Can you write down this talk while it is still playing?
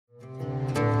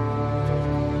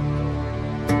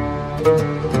So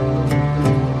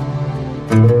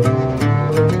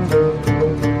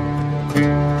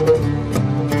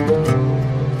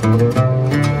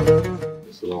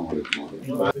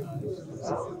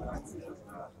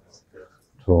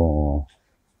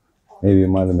maybe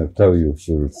Madam Ektawi, you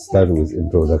should start with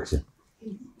introduction.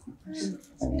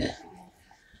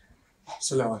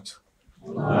 Salawat.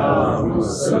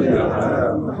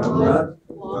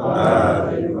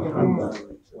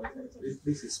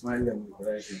 This is Malam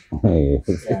Ibrahim. Yeah,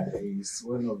 he's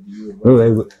one of the No,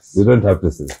 you don't have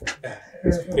to say that.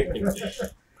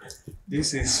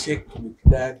 This is Sheikh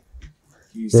Mikdad.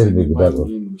 He's Sheikh an Mikdad. Imam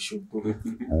in Ushukbu.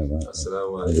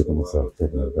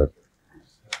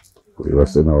 We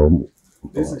was in our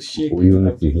This is Sheikh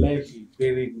unity. Abdullahi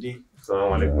Berindi.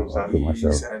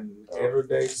 He's an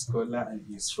erudite scholar and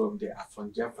he's from the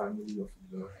Afonja family of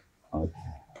Ilora.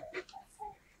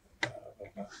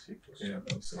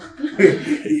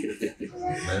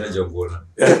 Manager Bola.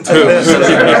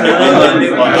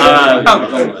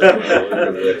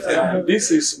 This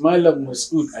is Malam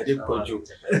Masood Adepoju.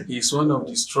 He's one of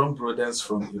the strong brothers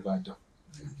from Ibadan.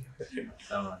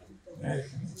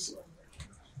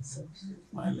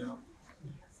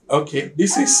 Okay,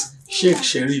 this is Sheikh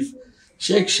Sharif.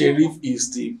 Sheikh Sharif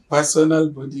is the personal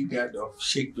bodyguard of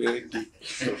Sheikh Beredi,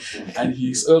 and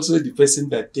he is also the person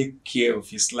that takes care of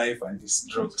his life and his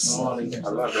drugs. Allah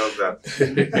does that.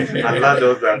 Allah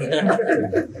does that.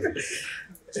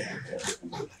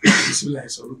 Bismillah,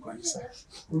 sorúkọ yín sá.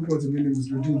 Orúkọ tèmi ni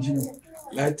Mùsùlùmí Jimoh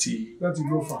Láti láti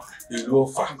ìlú Ọ̀fà. ìlú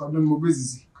Ọ̀fà. Àkàndé ni mo gbé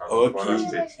sí.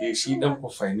 Okay, shi dan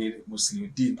Ọ̀fà ne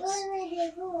Musliudeen.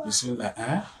 Bismillah.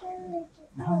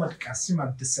 Muhammad Kasim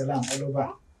Abdulsalam Ọlọ́ba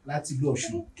láti ìlú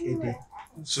Ọ̀ṣun Ẹdẹ.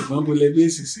 Ṣùgbọ́n bó lẹ bí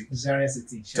èsì Zaria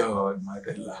City. to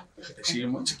madalla. Shi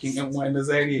cikin yan uwa na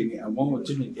Zaria ne amma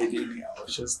mutumin Ẹdẹ ne a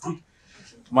Ọ̀ṣun State.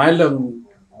 Malam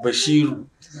Bashiru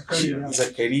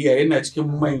Zakariya yana cikin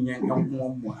manyan yan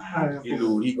uwanmu a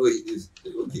Ilori.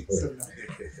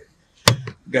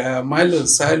 Ga Malam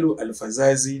Salu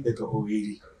Alfazazi daga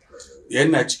Owerri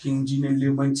yana cikin jinin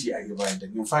limanci a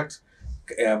Ibadan. In fact,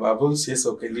 baban su ya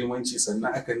sauka limanci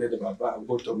sannan aka nada baba a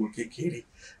Gota Mokekere,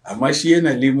 amma shi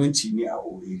yana limanci ne a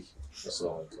Owerri.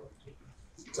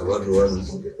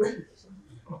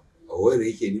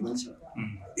 Owerri yake limanci?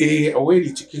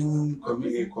 Owerri cikin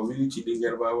community din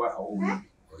Yarbawa a Owerri.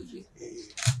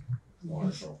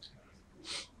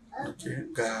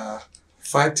 Ga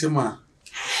Fatima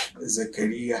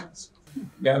Zakariya,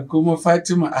 ga kuma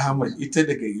Fatima Ahmad, ita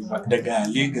daga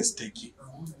Lagos take.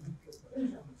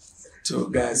 To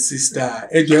ga sister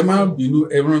Ejema Binu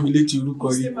Ebron Militi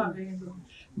Rukori.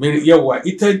 Yawa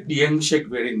ita diyan Sheikh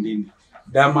Berende ne.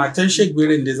 Da matan Sheikh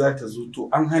Berende za ta zo to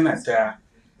an hana ta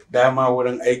dama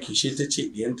wurin aiki, shi ta ce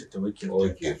diyanta ta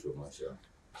wakilta.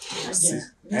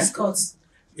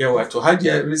 Yawa to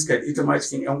Hajiya Rizkat ita ma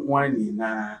cikin yan uwa ne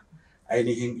na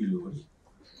ainihin Ilori.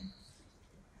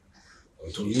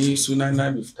 To ni suna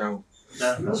na Miftahu.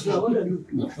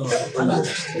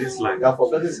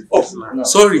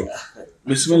 Sorry.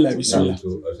 Bismillah.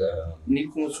 Ni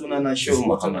kuma suna na Shehu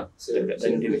Muhammad daga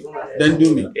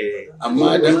Dandume.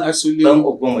 Amma dan asuli dan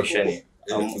Ogbomoso ne.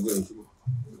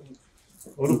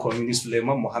 Wani communist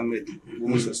Suleiman Muhammad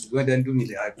su ga Dandume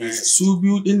da Abi. Su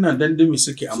biyu din nan Dandume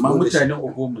suke amma mutanen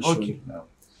Ogbomoso ne.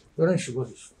 Wurin shigo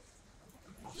da shi.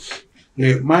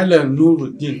 Malam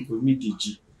Nuruddin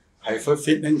Umidiji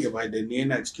haifaffen ɗan Ibadan ne,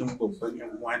 yana cikin babban yan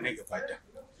uwa na Ibadan.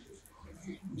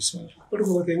 Bismillah.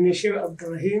 Orúkọ tèmi ni Sheikh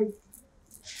Ibrahim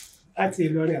láti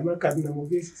Ìlọrin àmọ́ Kaduna mo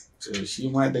gbé. To shi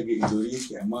ma daga Ilori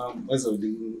yake amma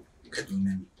mazaunin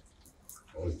Kaduna ne.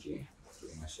 Okay.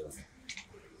 Masha Allah.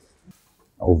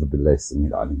 أعوذ بالله السميع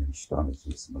العليم من الشيطان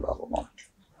الرجيم بسم الله الرحمن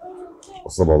الرحيم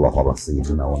وصلى الله على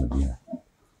سيدنا ونبينا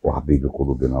وحبيب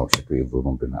قلوبنا وشفيع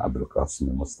ذنوبنا أبي القاسم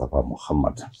المصطفى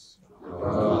محمد.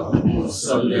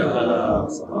 صل على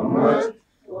محمد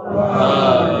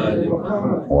وعلى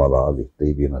محمد وعلى آله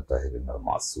الطيبين الطاهرين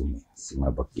المعصومين سما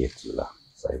بقية الله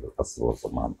صاحب الأصل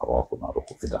والزمان أرواحنا روح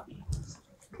فدا.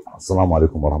 السلام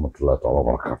عليكم ورحمة الله تعالى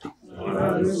وبركاته.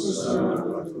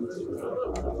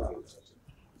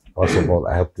 First of all,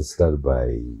 I have to start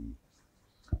by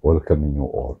welcoming you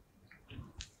all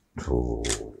to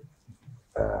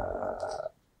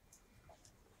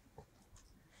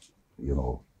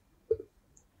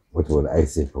what will I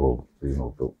say for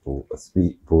a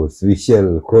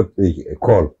special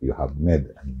call you have made,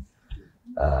 and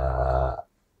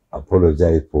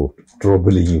apologize for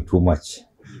troubling you too much.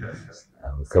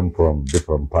 We come from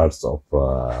different parts of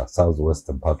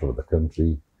southwestern part of the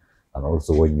country, and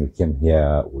also when you came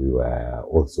here, we were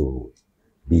also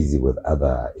busy with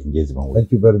other engagements.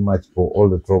 Thank you very much for all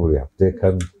the trouble you have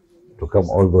taken to come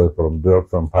all the way from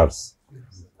different parts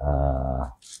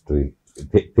to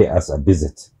pay us a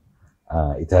visit.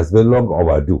 It has been long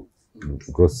overdue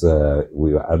because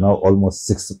we are now almost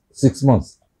six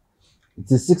months. It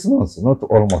is 6 months, not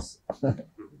almost.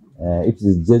 If it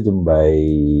is judged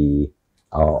by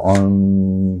our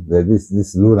own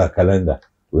this lunar calendar,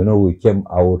 we know we came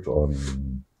out on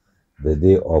the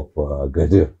day of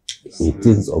Gadir,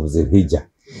 18th of Zulhijjah,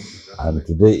 and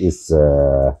today is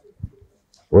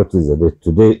what is the date?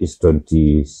 Today is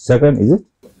 22nd, is it?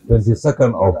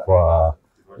 22nd of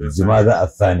Jumada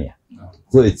Athania.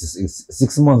 So it's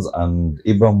 6 months and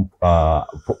even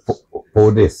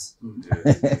 4 days.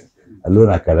 A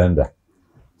lunar calendar.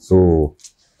 So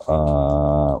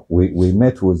we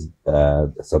met with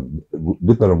some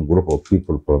different group of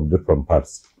people from different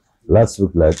parts. Last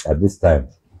week, like at this time,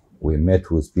 we met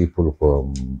with people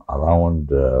from around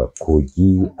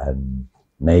Kogi and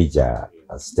Niger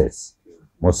states,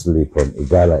 mostly from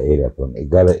Igala area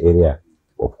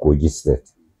of Kogi state,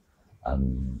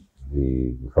 and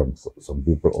from some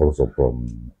people also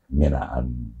from Mina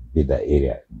and Bida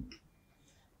area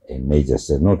in Niger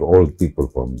state. Not all people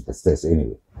from the states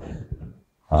anyway.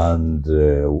 And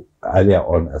earlier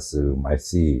on, as you might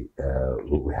see,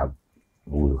 we have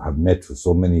met with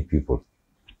so many people.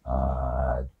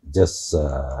 Just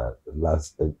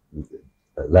last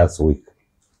week,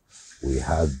 we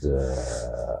had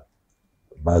the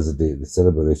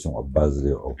celebration of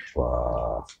birthday of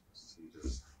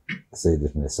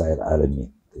Sayyidat Nisa'il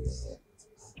Alamin,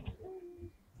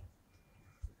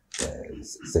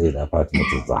 Sayyidah Fatima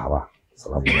al-Zahra,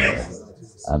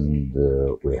 and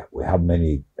we have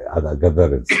many other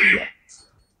gatherings.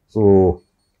 So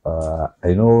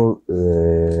I know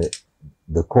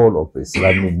the call of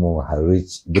Islamic movement has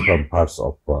reached different parts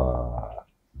of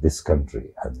this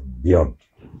country and beyond.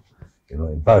 You know,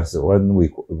 in fact,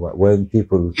 when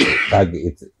people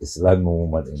target Islamic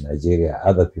movement in Nigeria,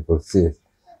 other people say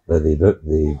that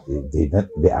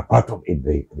they are part of it.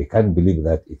 They can't believe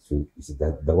that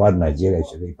that the word Nigeria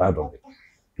should be part of it.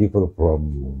 People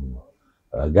from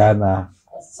Ghana,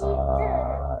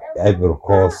 Ivory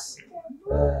Coast,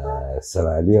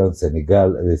 Sierra Leone,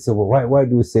 Senegal, they say, well, why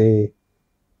do you say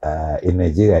in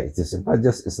Nigeria? It is in fact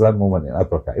just Islam movement in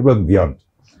Africa, even beyond.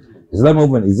 Islam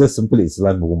movement is just simply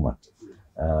Islam movement.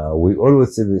 We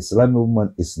always say the Islam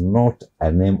movement is not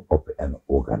a name of an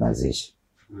organization.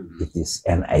 It is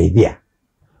an idea.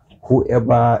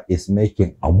 Whoever is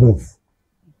making a move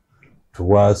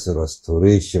towards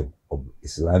restoration of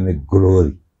Islamic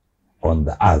glory on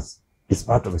the earth is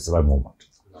part of Islam movement.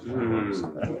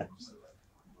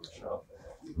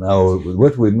 Now,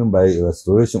 what we mean by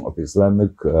restoration of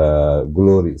Islamic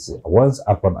glory is once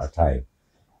upon a time,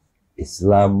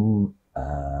 Islam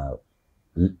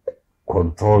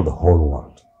controlled the whole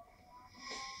world.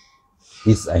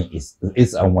 East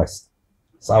and west,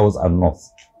 south and north.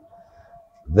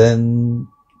 Then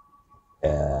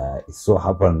it so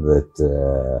happened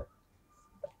that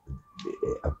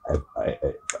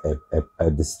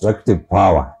a destructive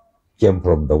power came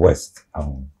from the west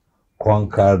and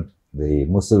conquered the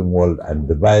Muslim world and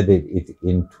divided it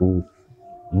into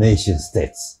nation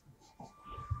states.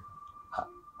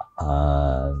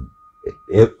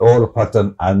 All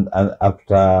pattern and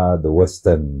after the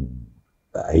Western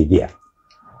idea,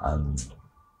 and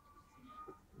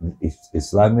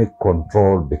Islamic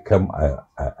control became a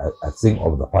thing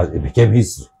of the past. It became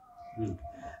history.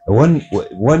 One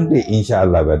day,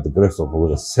 inshallah, by the grace of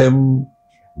God, the same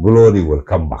glory will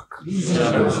come back.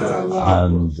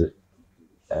 And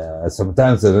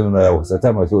sometimes, I don't know,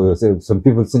 some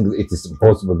people think it is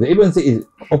impossible. They even say it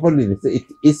openly. They say it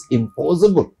is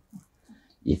impossible.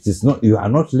 It is not. You are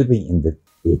not living in the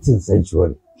 18th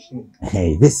century.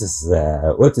 Hey, this is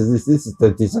what is this? This is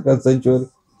 22nd century.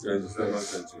 22nd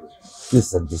century. This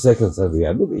is 22nd century.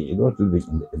 You're not living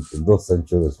in those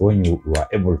centuries when you are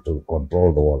able to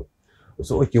control the world.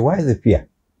 So, okay, why the fear?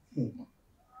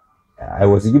 I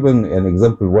was given an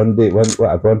example one day.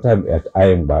 At one time at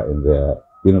Ayamba in the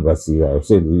university, I was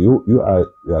saying, you are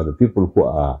the people who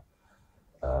are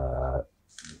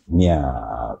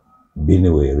near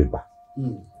Benue River,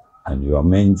 and your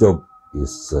main job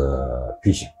is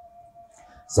fishing.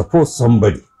 Suppose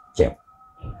somebody came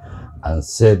and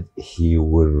said he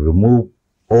will remove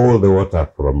all the water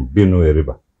from Benue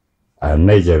River and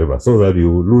Niger River so that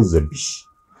you will lose the fish.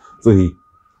 So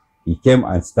he came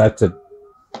and started,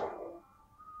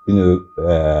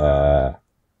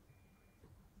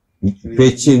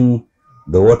 fetching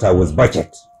the water with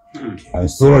bucket and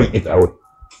throwing it out.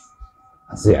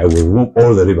 I say, I will remove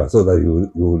all the river so that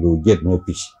you will get no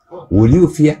fish. Will you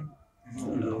fear?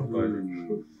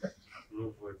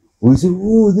 We say,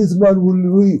 oh, this man will,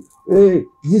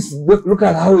 look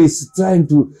at how he's trying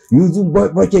to, using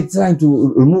bucket trying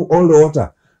to remove all the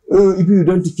water. If you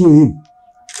don't kill him,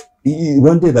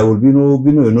 one day there will be no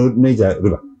major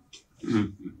river.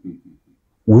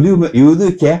 You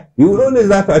do care? You will only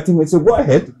laugh at him and say, go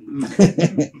ahead.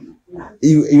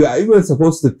 you are even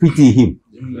supposed to pity him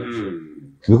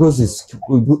because he's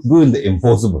doing the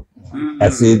impossible.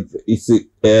 As it's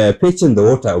pitching the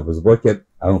water of his bucket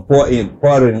and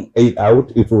pouring it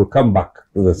out, it will come back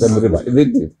to the same river,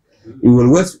 isn't it? He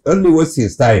will only waste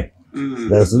his time.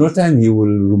 There's no time he will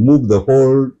remove the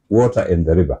whole water in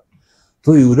the river.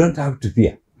 So you don't have to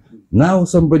fear. Now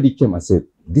somebody came and said,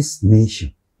 this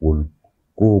nation will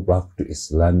go back to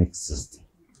Islamic system.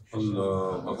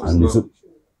 And it's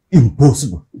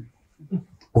impossible.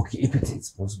 Okay, if it is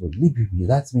possible, leave me.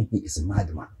 That means he is a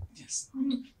madman. Yes.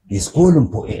 He's calling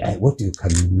for AI, what you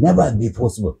can never be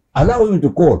possible. Allow him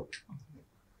to call.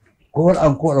 Call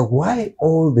and call. Why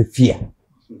all the fear?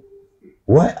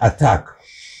 Why attack?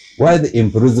 Why the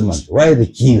imprisonment? Why the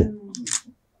kill?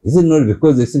 Is it not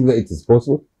because they think that it is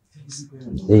possible?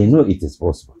 They know it is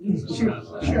possible.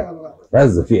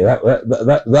 That's the fear.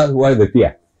 That's why the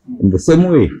fear. In the same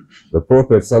way, the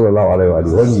Prophet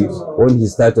when he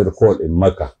started the call in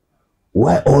Mecca,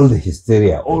 why all the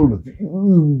hysteria? All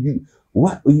the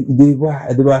what they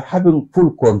were having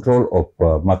full control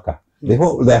of Mecca. They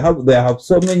have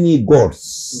so many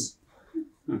gods,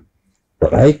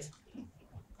 right?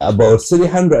 About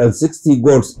 360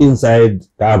 gods inside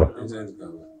Kaaba.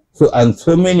 So and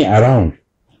so many around,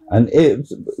 and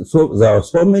so there are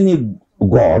so many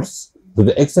gods to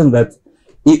the extent that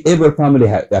every family,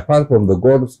 apart from the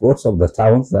gods of the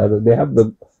towns, they have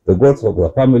the gods of the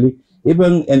family.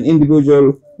 Even an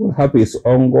individual will have his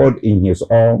own god in his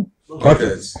own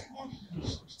cottage.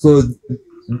 So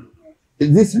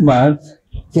this man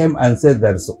came and said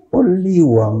there's only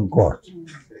one God.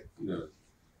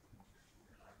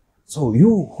 So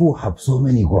you who have so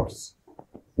many gods,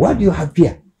 what do you have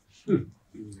here?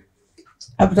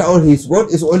 After all, his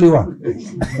God is only one.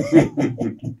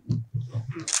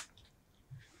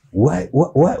 Why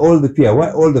all the fear?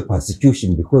 Why all the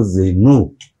persecution? Because they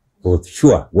know for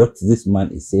sure what this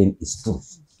man is saying is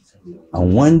truth.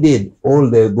 And one day, all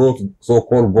those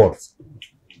so-called gods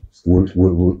will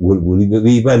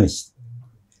be vanished.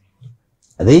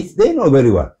 They know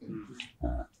very well.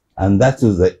 And that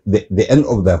is the end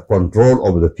of the control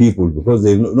of the people, because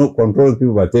they no control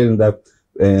people by telling that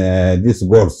these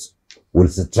gods will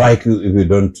strike you if you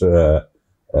don't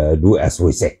do as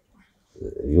we say.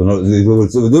 You know, they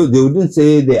wouldn't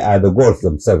say they are the gods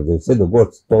themselves. They say the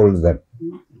gods told them.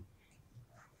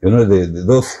 You know,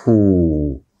 those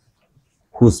who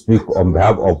speak on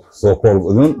behalf of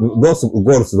so-called, those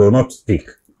gods do not speak.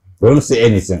 They don't say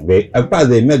anything. In fact,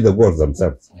 they made the gods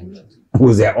themselves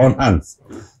with their own hands.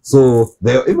 So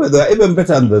they are even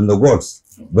better than the gods.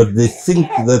 But they think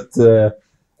that,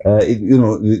 you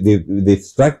know, they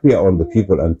strike fear on the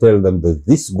people and tell them that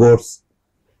these gods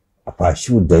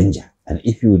pursue danger. And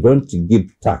if you don't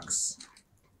give tax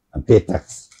and pay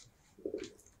tax,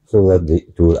 so that they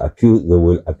will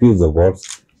accuse the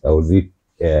gods, there will be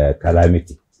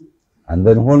calamity. And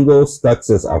then when those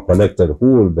taxes are collected,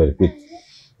 who will benefit?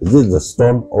 Is it the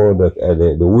stone or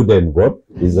the wooden god?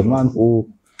 Is the man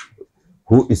who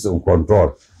is in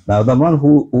control. Now the man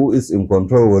who is in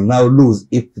control will now lose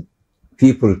if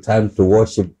people turn to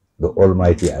worship the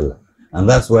Almighty Allah. And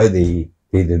that's why they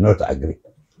did not agree.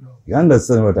 You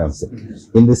understand what I'm saying?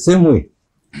 In the same way,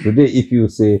 today if you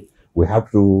say we have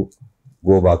to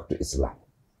go back to Islam,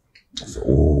 so,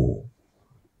 oh,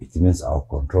 it means our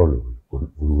control, we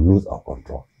will lose our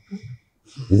control.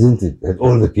 Isn't it? That's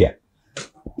all the fear.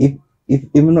 If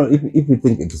you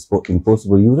think it is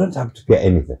impossible, you don't have to fear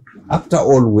anything. After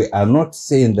all, we are not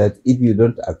saying that if you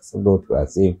don't accept what we are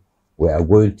saying, we are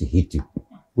going to hit you.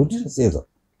 We didn't say that.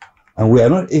 And we are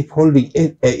not holding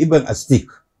even a stick.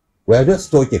 We are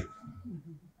just talking.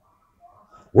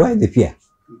 Why the fear?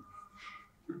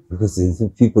 Because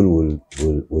people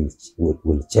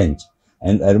will change.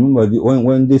 And I remember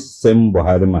when this same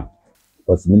Buhari man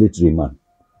was military man,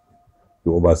 he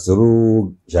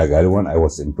overthrew Shagari when I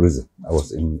was in prison. I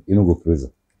was in Enugu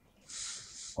prison.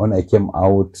 When I came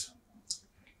out,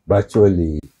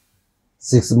 virtually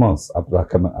 6 months after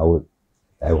coming out,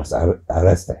 I was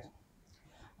arrested.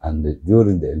 And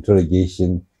during the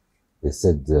interrogation, they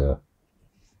said, the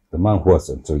man who was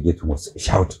interrogating was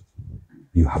shouting,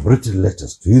 "You have written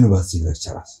letters to university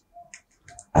lecturers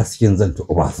asking them to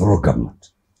overthrow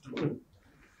government."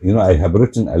 You know, I have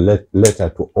written a letter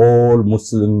to all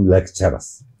Muslim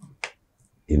lecturers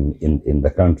in the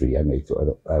country. And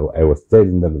I was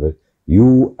telling them that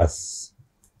You as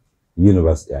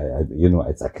university,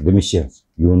 as academicians,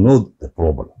 you know the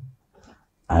problem.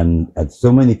 And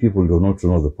so many people do not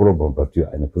know the problem, but you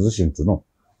are in a position to know.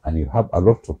 And you have a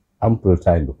lot of ample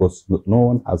time because no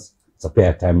one has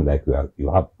spare time like you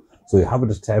have. So you have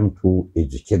the time to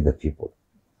educate the people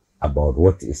about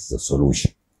what is the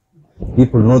solution.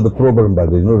 People know the problem, but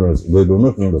they do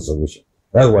not know the solution.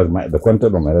 That was the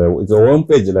content of my letter. It's a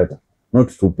one-page letter, not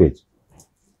 2-page.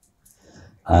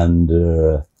 And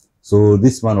so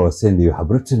this man was saying, you have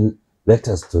written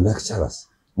letters to lecturers,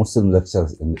 Muslim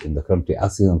lecturers in the country,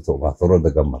 asking them to overthrow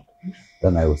the government.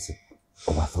 Then I would say,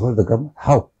 overthrow the government?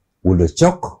 How? With a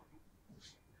chalk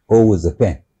or with a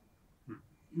pen?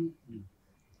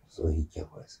 So he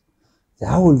gave us.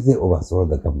 How will they overthrow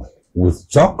the government? With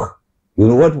chalk? You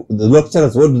know what? The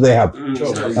lecturers, what do they have?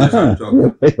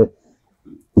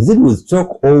 Is it with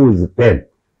chalk or with a pen?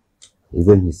 And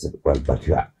then he said, well, but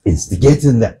you are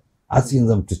instigating them, asking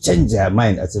them to change their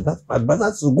mind. I said, but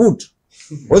that's good.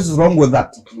 What's wrong with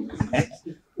that?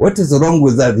 What is wrong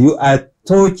with that? You are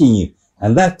talking,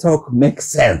 and that talk makes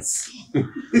sense.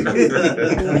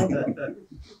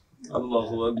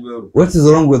 What is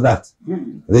wrong with that?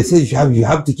 They say you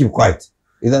have to keep quiet.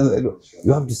 You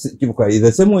have to keep quiet.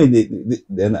 The same way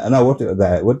now what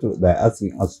they're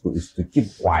asking us to is to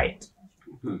keep quiet.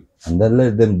 And then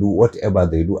let them do whatever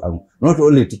they do, and not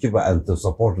only to keep and to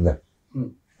support them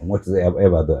in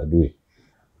whatever they are doing.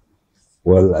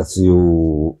 Well, as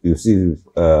you see,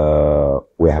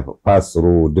 we have passed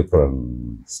through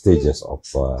different stages of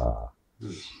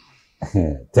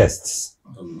tests,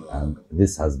 and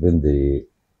this has been the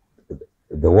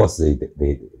worst.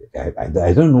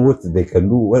 I don't know what they can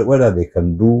do, whether they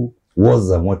can do worse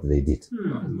than what they did.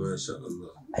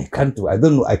 I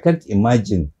don't know. I can't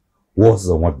imagine worse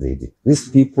than what they did. These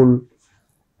people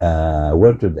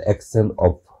went to the extent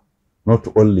of not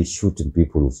only shooting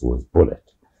people with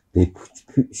bullets, they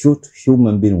shoot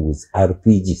human beings with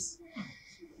RPGs.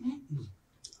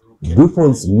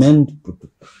 Weapons meant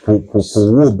for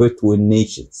war between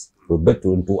nations, for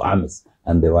between two armies,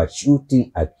 and they were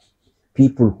shooting at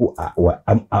people who were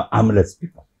armless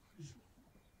people.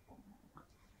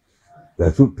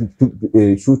 They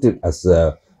were shooting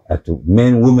at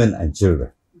men, women, and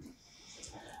children.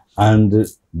 And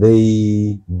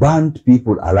they burned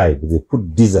people alive. They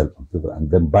put diesel on people and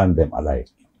then burned them alive.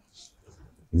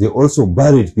 They also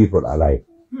buried people alive.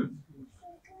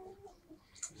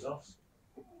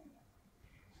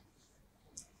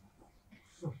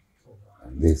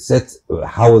 They set a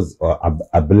house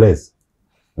ablaze.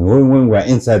 And when we were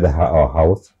inside our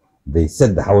house, they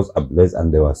set the house ablaze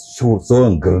and they were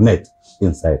throwing grenade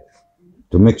inside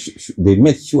to make sure they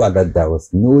made sure that there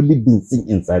was no living thing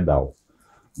inside the house.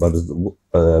 But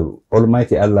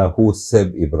Almighty Allah, who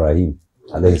saved Ibrahim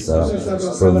alayhi salam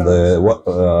from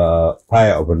the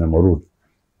fire of Namrud,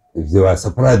 if they were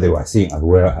surprised, they were seeing us,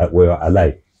 we were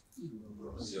alive.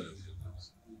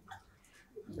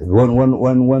 One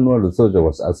of the soldier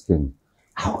was asking,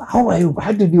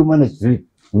 how did you manage to live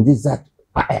in that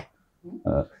fire,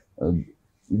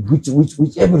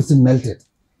 which everything melted?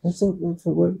 I said,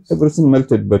 well, everything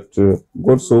melted, but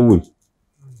God so willed,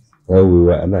 we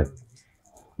were alive.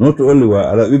 Not only were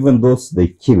alive, even those they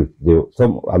killed,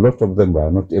 a lot of them were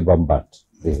not even burnt.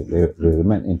 They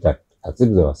remained intact, as if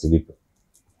they were sleeping.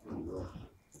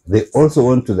 They also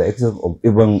went to the extent of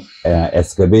even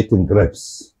excavating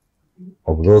graves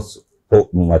of those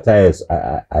Matthias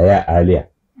earlier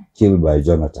killed by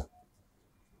Jonathan.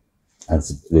 And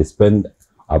they spent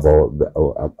about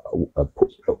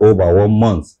over 1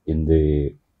 month in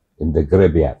the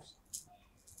graveyard.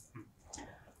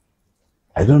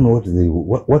 I don't know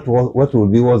what will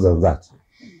be worse than that.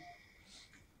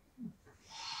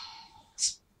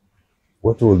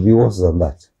 What will be worse than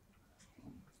that?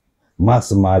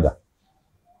 Mass murder,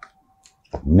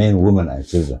 men, women, and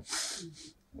children.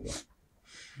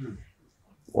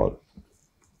 Well,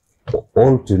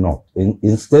 all to naught.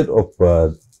 Instead of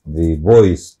the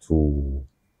boys to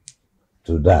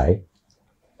die,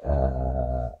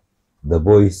 the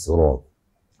boys roll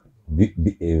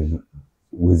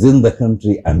within the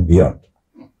country and beyond.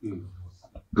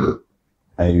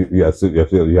 And you have seen the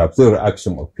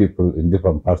reaction of people in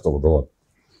different parts of the world.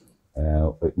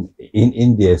 In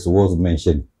India, it was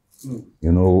mentioned,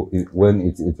 you know, when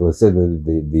it was said that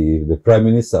the Prime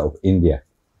Minister of India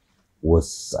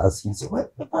was asking,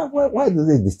 why do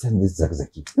they disturb this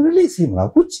Zakzaky? Release him now.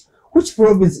 Which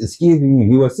province is giving him?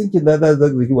 He was thinking that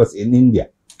Zakzaky was in India.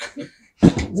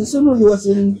 They said, no, he was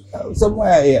in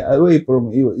somewhere away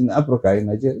from, he was in Africa, in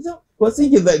Nigeria. So he was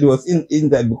thinking that he was in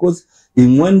India because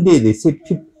in one day they said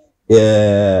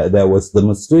there was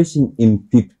demonstration in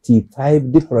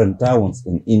 55 different towns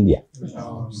in India.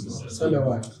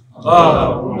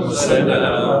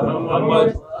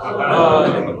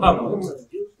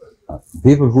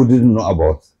 People who didn't know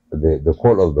about the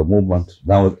call of the movement,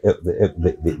 now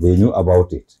they knew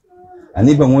about it. And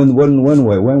even when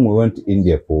we went to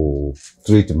India for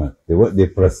treatment,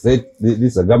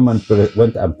 this government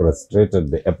went and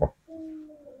frustrated the airport.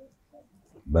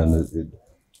 Then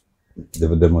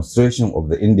the demonstration of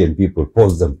the Indian people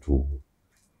forced them to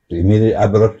immediately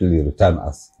abruptly return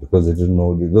us, because they didn't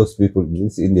know those people,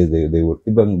 these Indians, they would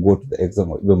even go to the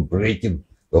exam or even breaking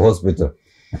the hospital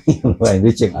and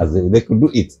reaching us. They could do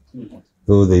it.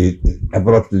 So they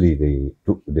abruptly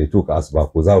they took us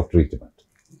back without treatment.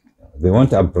 They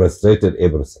went and frustrated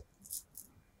everything.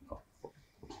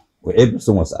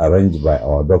 Everything was arranged by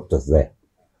our doctors there,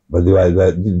 but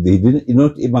they did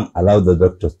not even allow the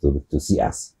doctors to see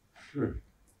us.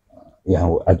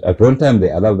 Yeah, at one time they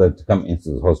allowed them to come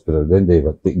into the hospital. Then they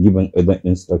were given other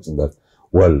instructions that,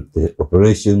 well, the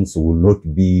operations will not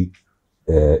be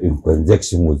in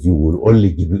conjunction with you, will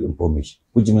only give you information,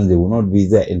 which means they will not be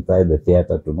there inside the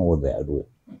theater to know what they are doing.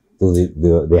 So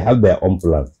they have their own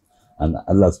plans, and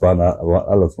Allah subhanahu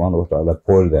wa ta'ala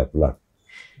foiled their plan,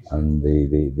 and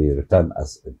they return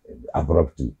us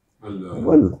abruptly.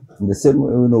 Well, the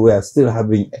same, we are still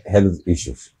having health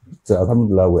issues. So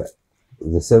alhamdulillah,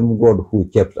 the same God who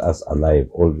kept us alive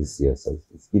all these years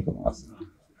is keeping us.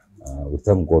 We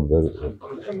thank God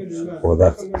for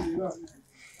that.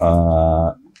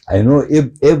 I know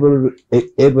every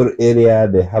area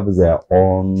they have their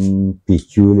own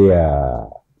peculiar,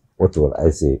 what will I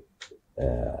say,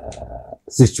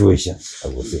 situations, I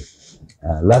would say.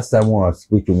 Last time we were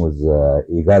speaking with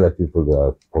Igala people, they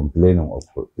are complaining of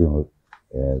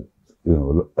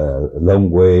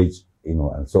language,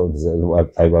 and so on.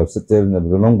 I was telling them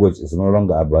the language is no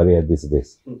longer a barrier these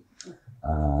days.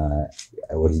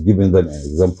 I was giving them an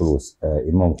example with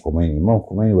Imam Khomeini. Imam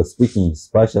Khomeini was speaking his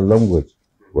special language,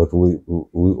 but we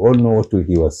all know what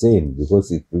he was saying,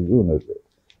 because it's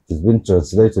been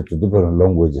translated to different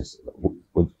languages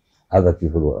which other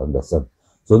people will understand.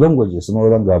 So language is no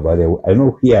longer a barrier. I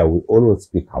know here we always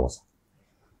speak Hausa.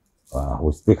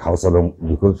 We speak Hausa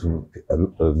because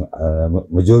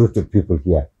majority of people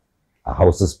here are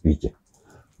Hausa speaking.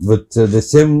 But the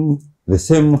same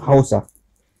Hausa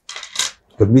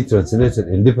can be translated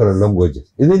in different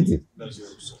languages, isn't it?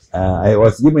 I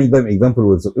was giving them example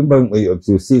with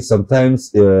you see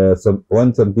sometimes when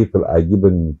some people are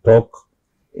given talk,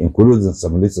 including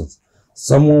some lessons,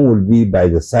 someone will be by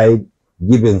the side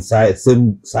giving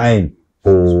same sign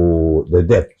for the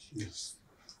deaf. Yes.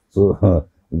 So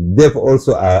deaf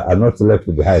also are not left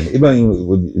behind. Even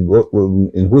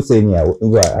in Husainia,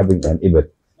 we are having an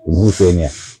event in Husainia.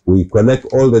 We collect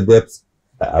all the deafs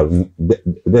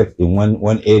deaf in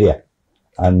one area,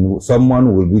 and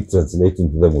someone will be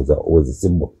translating to them with a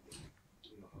symbol.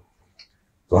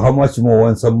 So how much more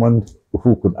when someone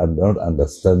who could not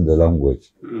understand the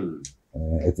language,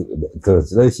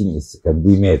 translation can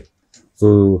be made.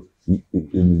 So you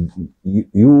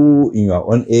in your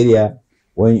own area,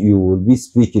 when you will be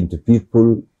speaking to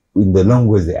people in the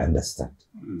language they understand,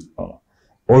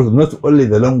 or not only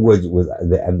the language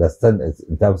they understand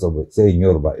in terms of saying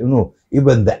Yoruba,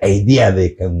 even the idea they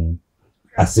can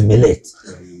assimilate.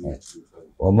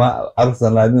 وَمَا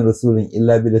أَرْسَلْنَا مِن رَسُولٍ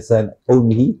إِلَّا بِلِسَانِ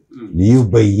قَوْمِهِ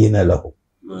لِيُبَيِّنَ لَهُ.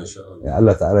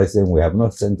 Allah Ta'ala is saying, we have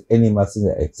not sent any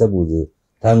messenger except with the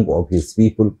tongue of his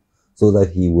people, so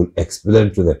that he will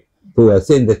explain to them. So we are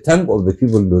saying the tongue of the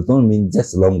people does not mean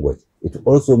just language. It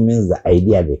also means the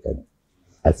idea they can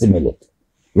assimilate.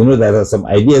 There are some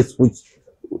ideas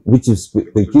which is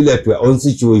peculiar to your own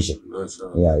situation.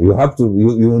 Yeah, you have to,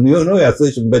 you know your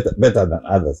situation better than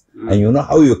others, and you know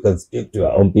how you can speak to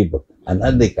your own people, and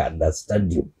how they can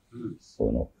understand you.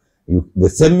 The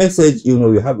same message,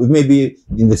 you have, maybe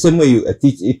in the same way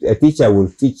a teacher will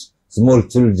teach small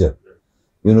children.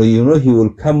 He will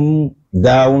come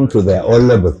down to their own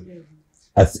level,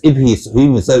 as if he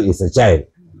himself is a child,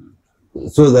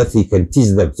 so that he can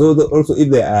teach them. So also if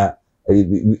they are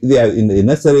in the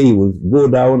nursery, he will go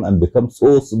down and become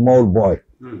so small boy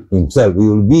himself. He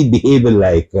will be behaving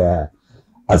like a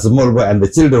small boy, and the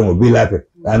children will be laughing,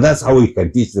 and that's how we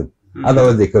can teach them.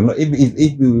 Otherwise, they cannot.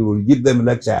 If we will give them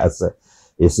lecture as a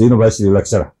university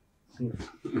lecturer,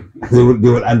 they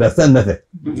will understand nothing.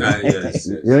 Yes.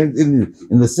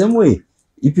 In the same way,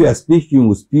 if you are speaking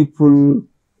with people,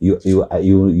 you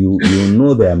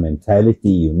know their mentality,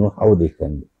 you know how they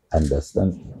can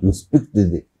understand. You speak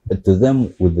to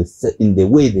them in the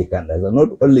way they can understand, not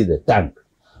only the tongue,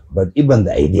 but even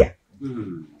the idea.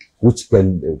 which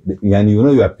can, and you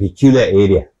know, your peculiar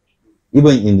area,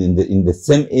 even in the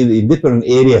same, in different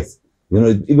areas, you know,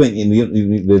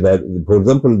 even for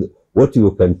example, what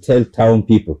you can tell town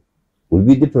people will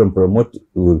be different from what you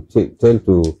will tell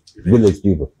to village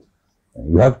people.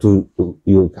 You have to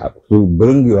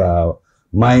bring your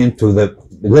mind to the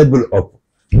level of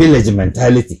village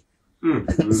mentality,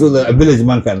 so that a village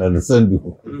man can understand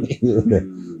you.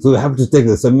 So you have to take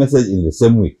the same message in the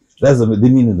same way. That's the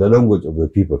meaning, the language of the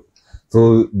people.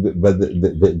 So, but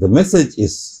the message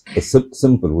is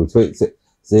simple. We say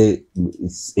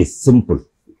it's simple.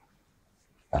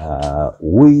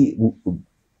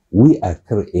 We are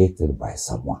created by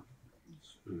someone.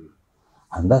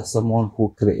 And that someone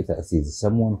who created us is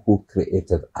someone who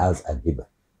created us a giver.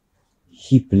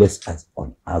 He placed us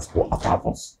on us for a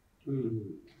purpose.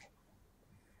 And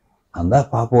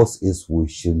that purpose is we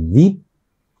should live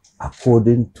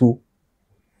according to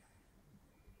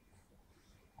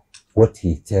what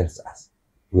he tells us.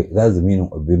 That's the meaning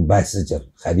of being Viceger,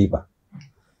 Khalifa.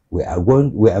 We are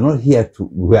not here to,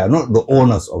 we are not the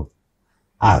owners of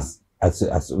us, as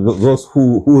those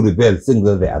who rebel think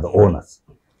that they are the owners.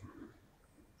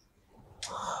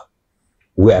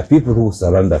 We are people who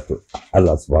surrender to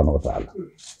Allah subhanahu wa ta'ala.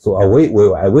 So we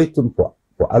are waiting for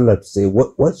Allah to say,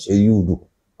 what shall you do?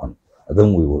 And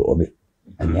then we will obey.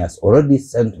 And he has already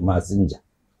sent messenger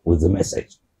with the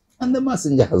message. And the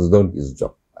messenger has done his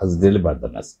job, has delivered the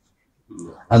message.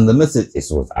 And the message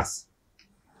is with us.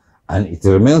 And it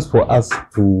remains for us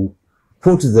to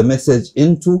put the message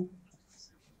into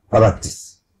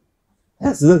practice.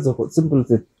 Yes, that's a simple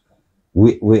thing.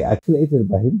 We are created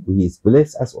by him. He has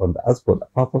placed us on the earth for the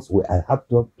purpose. We have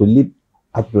to live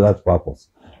up to that purpose.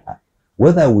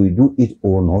 Whether we do it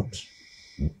or not,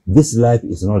 this life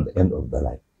is not the end of the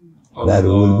life. There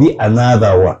will be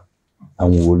another one.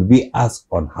 And we will be asked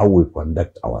on how we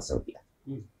conduct ourselves here.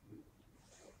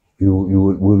 You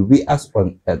will be asked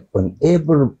on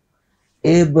every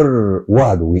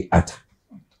word we utter,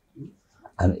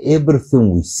 and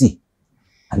everything we see,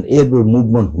 and every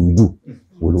movement we do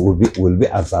will be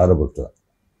answerable to that.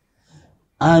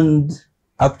 And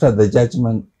after the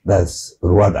judgment, there's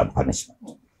reward and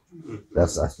punishment.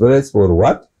 There's a place for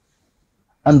reward,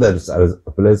 and there's a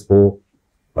place for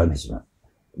punishment.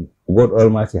 God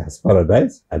Almighty has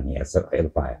paradise, and he has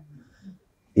hellfire.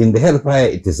 In the hellfire,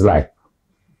 it is life.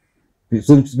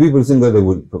 Some people think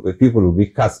that people will be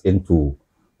cast into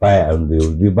fire and they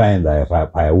will be buying the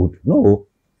firewood. No,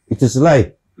 it is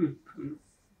life.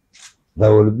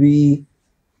 There will be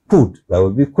food, there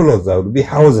will be clothes, there will be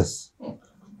houses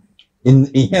in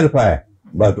hellfire,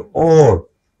 but all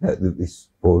is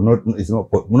for not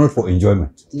for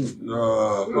enjoyment. In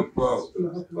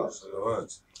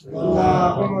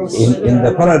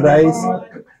the paradise,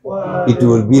 it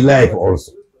will be life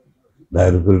also.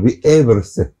 There will be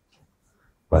everything.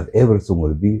 But everything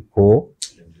will be for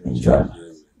enjoyment.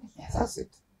 Yes, that's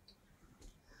it.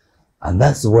 And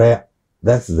that's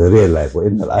the real life.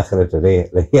 In the akhirah today,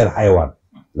 the here high one.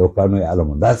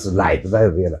 That's life.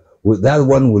 That's real life. That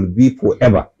one will be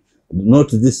forever.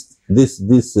 Not this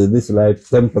life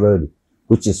temporary,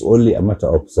 which is only a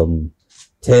matter of some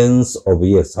tens of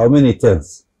years. How many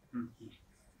tens?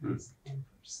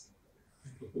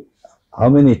 How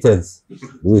many tens?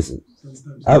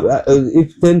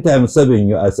 If 10 times 7,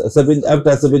 you are 7,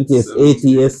 after 70 years, 80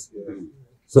 years.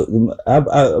 So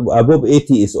above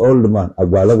 80 is old man.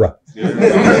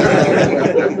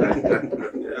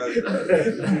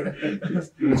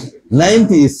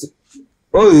 90 is,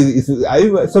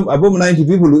 some above 90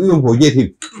 people will even forget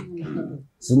him.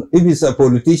 So if he's a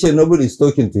politician, nobody is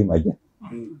talking to him again.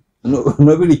 No,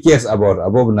 nobody cares about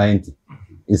above 90.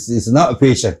 It's now a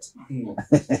patient.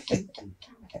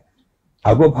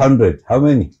 Above 100, how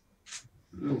many?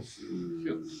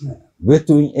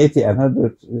 Between 80 and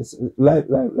 100, life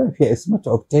here is a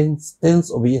matter of tens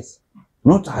of years,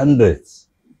 not hundreds,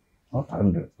 not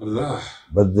hundreds.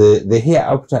 But the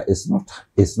hereafter is not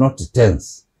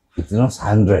tens, it's not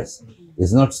hundreds,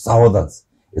 it's not thousands,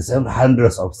 it's not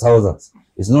hundreds of thousands,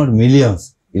 it's not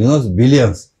millions, it's not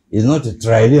billions, it's not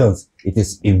trillions, it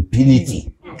is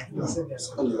infinity.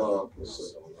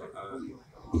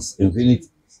 It's infinity.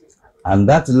 And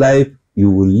that life, you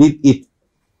will live it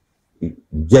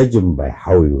judging by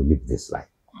how you live this life.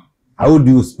 How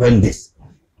do you spend this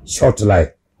short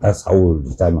life? That's how we will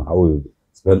determine how we will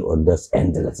spend on this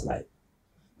endless life.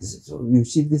 So you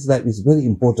see, this life is very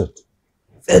important.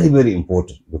 Very, very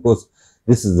important. Because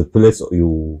this is the place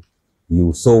you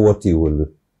sow what you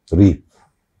will reap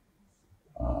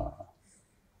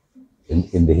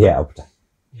in the hereafter.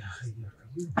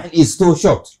 And it's so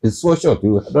short. It's so short.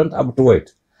 You don't have to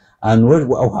wait. And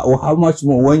how much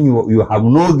more when you have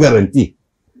no guarantee?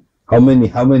 How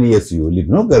many years you live?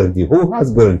 No guarantee. Who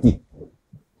has guarantee?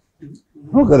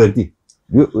 No guarantee.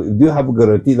 Do you have a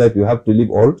guarantee that you have to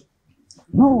live old?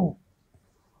 No.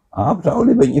 After all,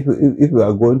 even if you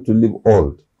are going to live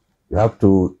old, you have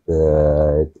to,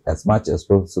 as much as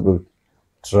possible,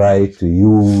 try to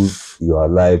use your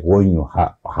life when you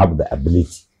have the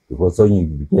ability. Because when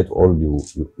you get old, you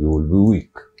will be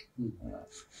weak.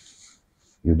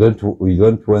 You don't wait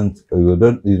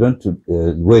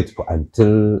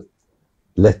until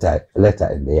later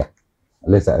in the year,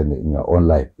 later in your own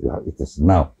life. It is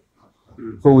now.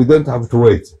 So we don't have to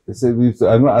wait. I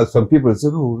know some people say,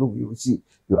 "Oh, look, you see,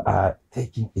 you are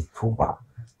taking it too far.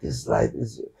 This life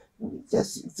is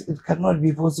just, it cannot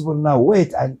be possible now.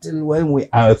 Wait until when we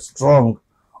are strong."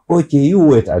 Okay, you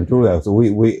wait until we are. So we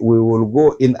will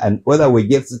go in, and whether we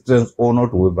get strength or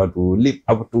not, but we will live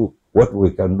up to what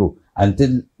we can do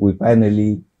until we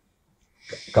finally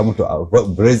come to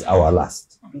raise our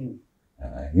last.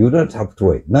 You don't have to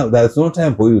wait. Now, there's no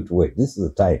time for you to wait. This is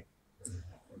the time.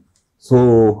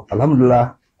 So,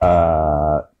 Alhamdulillah,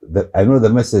 I know the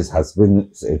message has been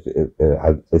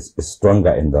is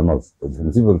stronger in the north.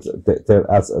 People tell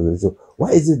us,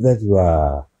 why is it that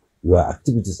your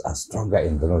activities are stronger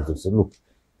in the north? They say, look,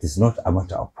 it is not a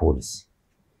matter of policy.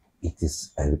 It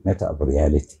is a matter of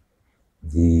reality.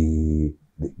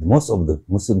 Most of the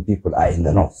Muslim people are in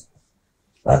the north.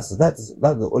 That's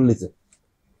the only thing.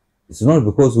 It's not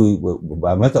because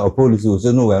by matter of policy we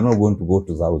say no, we are not going to go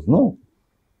to the south. No.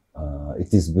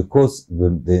 It is because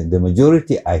the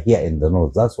majority are here in the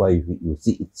north. That's why you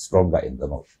see it stronger in the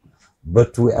north.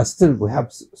 But we have some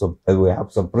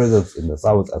presence in the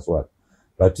south as well,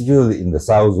 particularly in the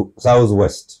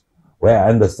southwest, where I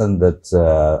understand that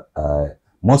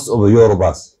most of the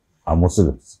Yorubas are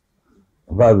Muslims.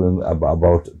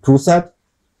 About 2/3.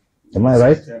 Am I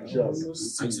right?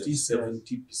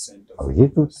 60-70%. Okay,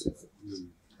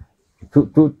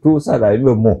 2/3, or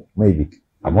even more, maybe,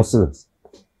 are Muslims.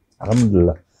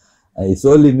 Alhamdulillah. It's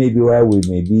only maybe where we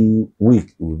may be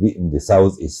weak, will be in the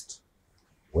southeast,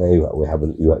 where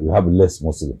you have less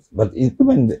Muslims. But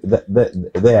even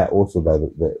there also,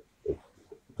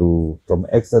 to some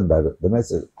extent, that the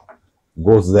message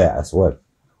goes there as well.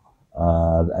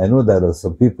 I know there are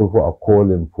some people who are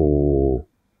calling for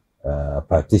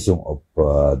partition of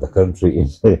the country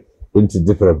into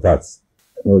different parts.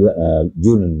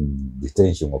 During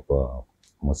detention of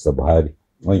Mr. Buhari,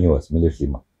 when he was military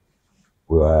man,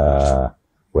 we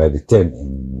were detained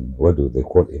in what do they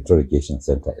call interrogation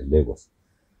center in Lagos.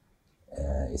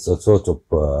 It's a sort of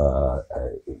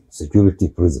security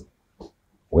prison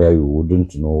where you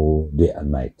wouldn't know day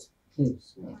and night.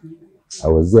 I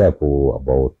was there for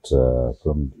about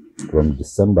from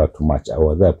December to March. I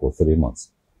was there for 3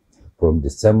 months. From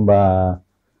December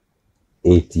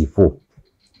 84,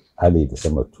 early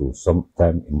December, to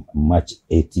sometime in March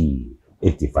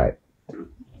 85.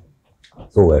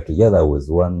 So we're together with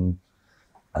one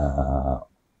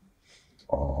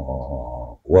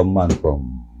man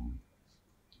from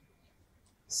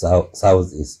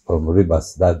southeast, from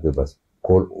Rivers, that was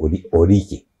called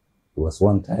Oriki. He was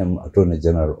one time Attorney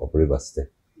General of Rivers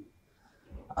State.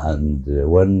 And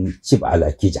one Chief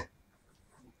Alakija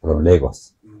from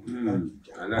Lagos.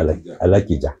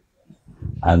 Alakija.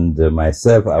 And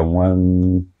myself and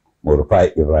one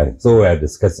Morufai Ibrahim. So we are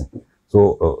discussing.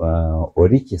 So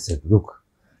Oriki said, look,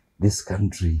 this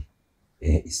country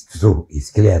is true.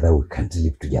 It's clear that we can't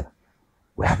live together.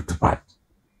 We have to part.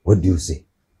 What do you say?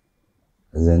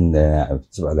 And then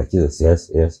Chief Alakija says,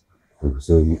 yes.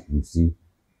 So you see,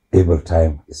 every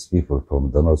time is people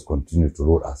from the north continue to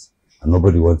rule us, and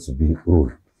nobody wants to be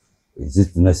ruled. Is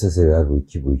it necessary that we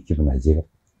keep Nigeria?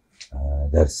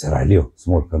 There's Sierra Leone,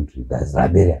 small country. There's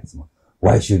Liberia, small.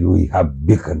 Why should we have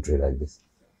big country like this?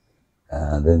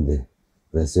 And then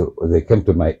they came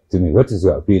to me. What is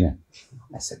your opinion?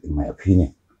 I said, in my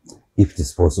opinion, if it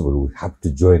is possible, we have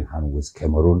to join hands with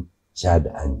Cameroon, Chad,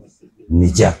 and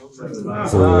Niger,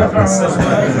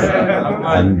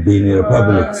 and Benin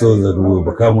Republic, so that we will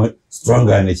become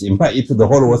stronger nation. In fact, if the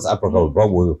whole West Africa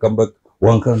will come back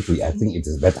one country, I think it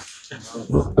is better.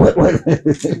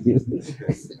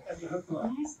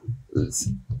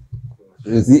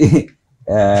 You see,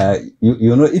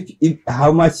 you know, if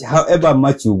however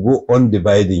much you go on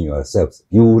dividing yourselves,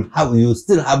 you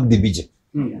still have division.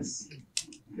 Yes.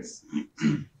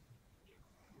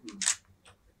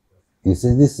 You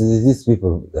see, these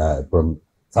people from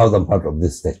southern part of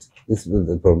this state, this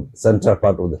from central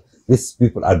part of these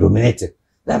people are dominated.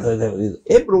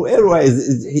 Everywhere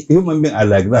is human beings are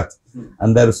like that.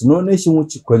 And there is no nation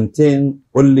which contain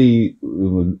only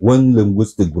one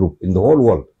linguistic group in the whole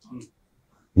world.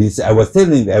 I was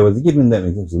giving them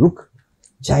examples. Look,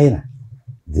 China,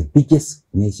 the biggest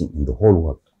nation in the whole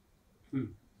world.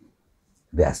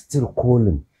 They are still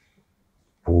calling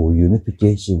for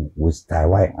unification with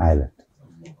Taiwan Island.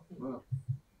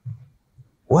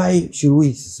 Why should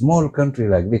we, small country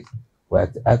like this,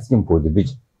 we're asking for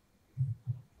division?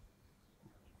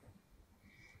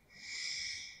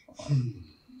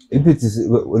 If it is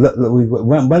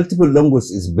multiple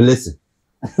languages is blessing.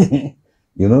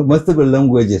 You know, multiple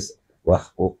languages.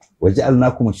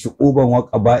 وَجَعَلْنَاكُمْ شُعُوبًا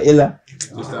وَقَبَائِلَ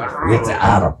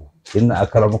لِتَعَارَفُوا إِنَّ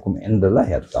أَكْرَمَكُمْ عِنْدَ اللَّهِ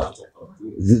أَتْقَاكُمْ.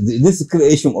 This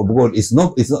creation of God is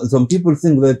not, some people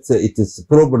think that it is a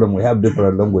problem we have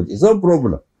different languages. It's not a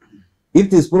problem. If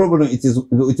it is problem, it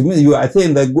means you are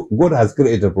saying that God has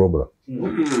created a problem.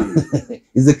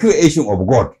 It's the creation of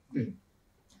God.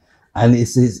 And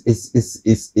it's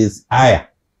ayah.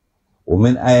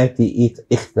 ومن آياته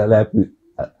اختلاف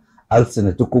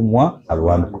ألسنتكم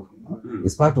وألوانكم.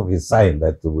 It's part of his sign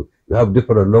that you have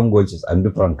different languages and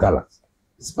different colors.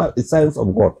 It's signs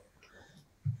of God.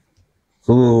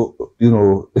 So, you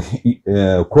know,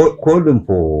 call them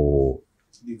for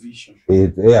division.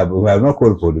 Yeah, but we have not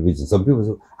called for division. Some people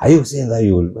say, are you saying that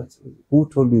you will? But who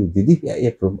told you? Did you hear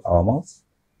it from our mouth?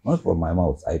 Not from my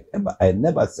mouth. I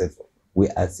never said so. We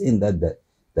are saying that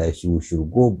we should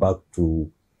go back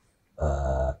to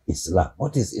Islam.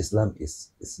 What is Islam?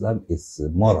 Islam is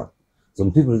moral.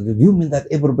 Some people, do you mean that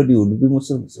everybody will be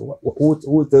Muslim? So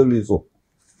who tell you so?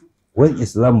 When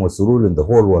Islam was ruling the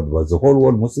whole world, was the whole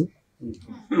world Muslim?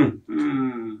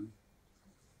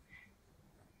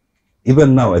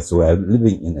 Even now, as we are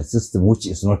living in a system which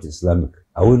is not Islamic,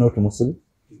 are we not Muslim?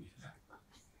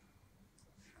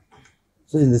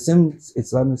 So in the same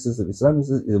Islamic system is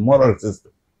a moral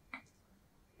system.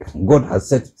 God has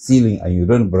set ceiling and you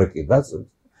don't break it. That's it.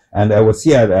 And I was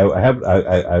here.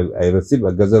 I received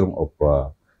a gathering of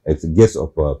a guest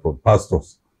of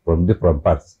pastors from different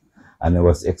parts, and I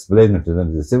was explaining to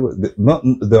them. They said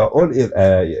they are all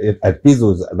at peace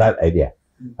with that idea.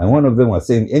 And one of them was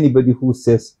saying, anybody who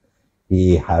says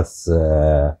he has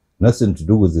nothing to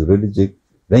do with the religion,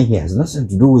 then he has nothing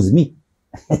to do with me.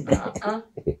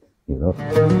 You know.